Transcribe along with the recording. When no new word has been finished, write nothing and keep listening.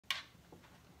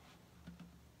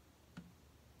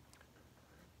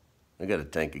I got a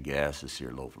tank of gas, this here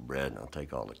loaf of bread, and I'll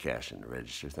take all the cash in the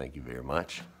register. Thank you very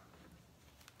much.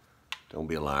 Don't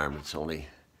be alarmed, it's only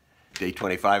day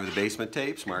 25 of the Basement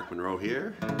Tapes. Mark Monroe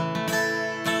here.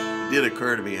 It did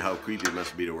occur to me how creepy it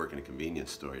must be to work in a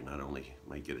convenience store. You not only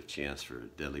might get a chance for a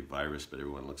deadly virus, but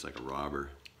everyone looks like a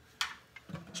robber.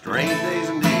 Strange days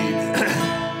indeed.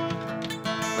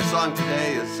 My song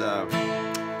today is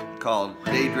called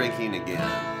Day Drinking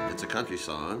Again. It's a country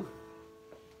song.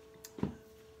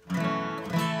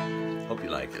 Hope you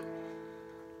like it.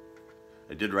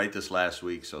 I did write this last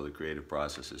week, so the creative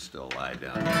process is still alive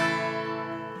down here.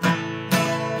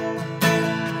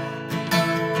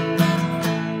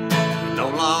 He no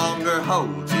longer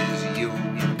holds his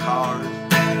union card.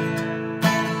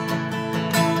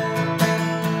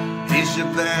 His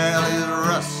Chevelle is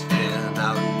rusting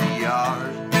out in the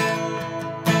yard.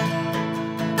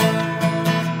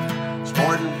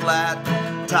 Sporting flat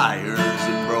tires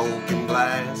and broken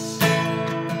glass.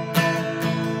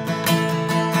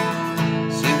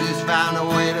 Found a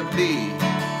way to be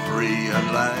free at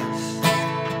last.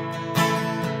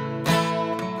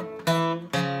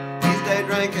 He's day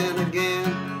drinking again.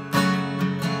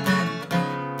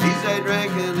 He's day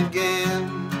drinking again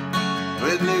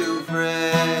with new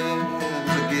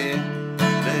friends again.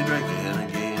 Day drinking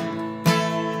again.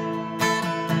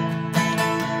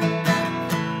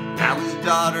 Now his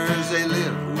daughters, they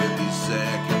live with his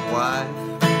second wife.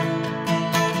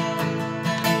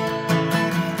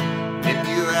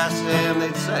 Ask them,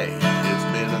 they'd say it's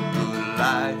been a good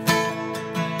life.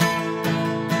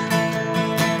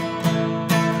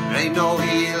 They know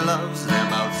he loves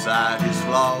them outside his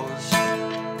flaws.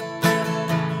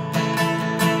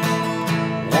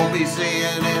 Won't be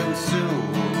seeing him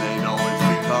soon, they know it's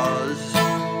because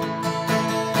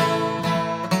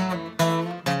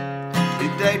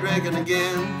he's day drinking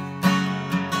again.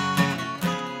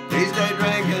 He's day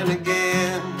drinking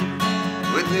again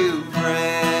with new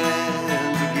friends.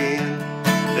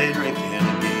 Day drinking again.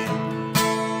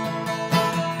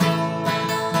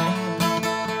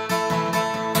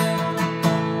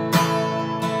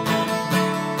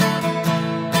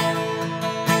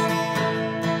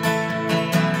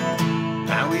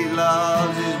 Now he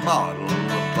loves his bottle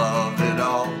above it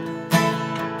all.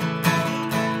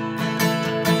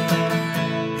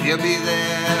 He'll be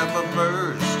there for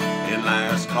first and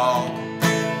last call.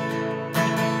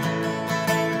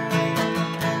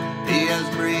 He has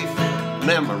brief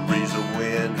memories of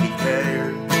when he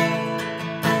cared,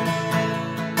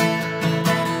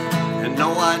 and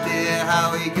no idea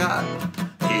how he got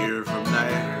here from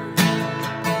there.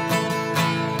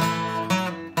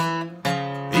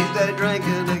 He's day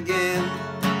drinking again.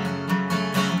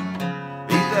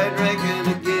 He's day drinking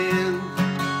again.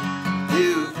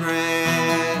 New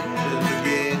friends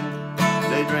again.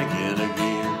 Day drinking again.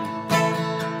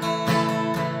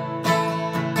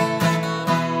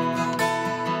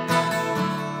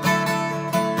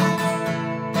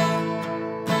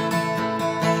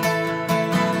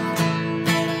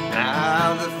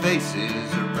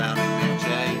 Faces around him have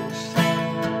changed.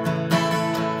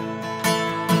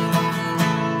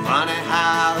 Funny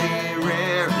how he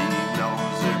rarely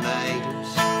knows their names.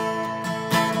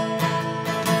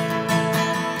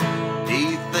 He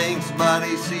thinks but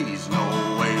he sees no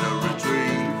way to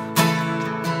retrieve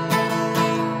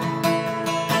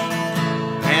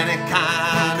any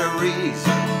kind of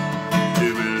reason to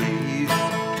believe.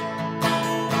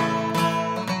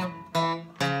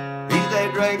 He's day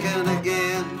drinking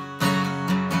again.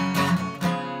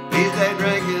 He's day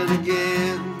drinking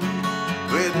again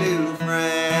with new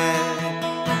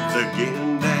friends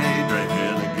again. Day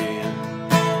drinking again.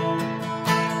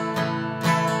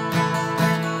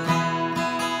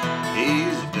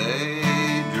 He's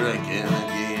day drinking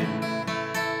again.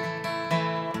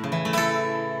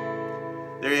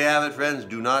 There you have it, friends.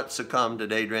 Do not succumb to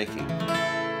day drinking.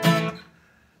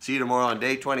 See you tomorrow on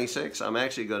day 26. I'm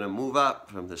actually going to move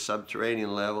up from the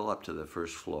subterranean level up to the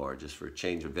first floor just for a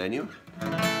change of venue.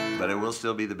 But it will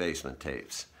still be the Basement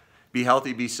Tapes. Be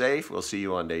healthy, be safe. We'll see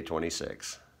you on day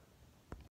 26.